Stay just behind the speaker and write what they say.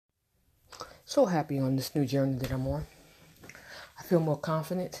So happy on this new journey that I'm on. I feel more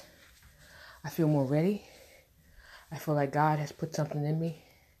confident. I feel more ready. I feel like God has put something in me,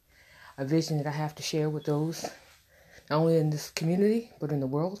 a vision that I have to share with those, not only in this community, but in the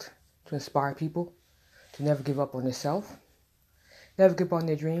world, to inspire people to never give up on themselves, never give up on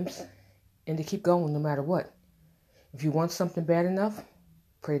their dreams, and to keep going no matter what. If you want something bad enough,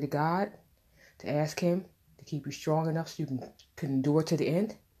 pray to God, to ask Him to keep you strong enough so you can endure to the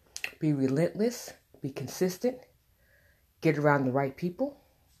end. Be relentless, be consistent, get around the right people,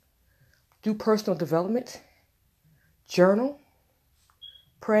 do personal development, journal,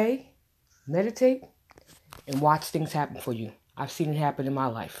 pray, meditate, and watch things happen for you. I've seen it happen in my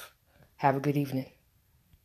life. Have a good evening.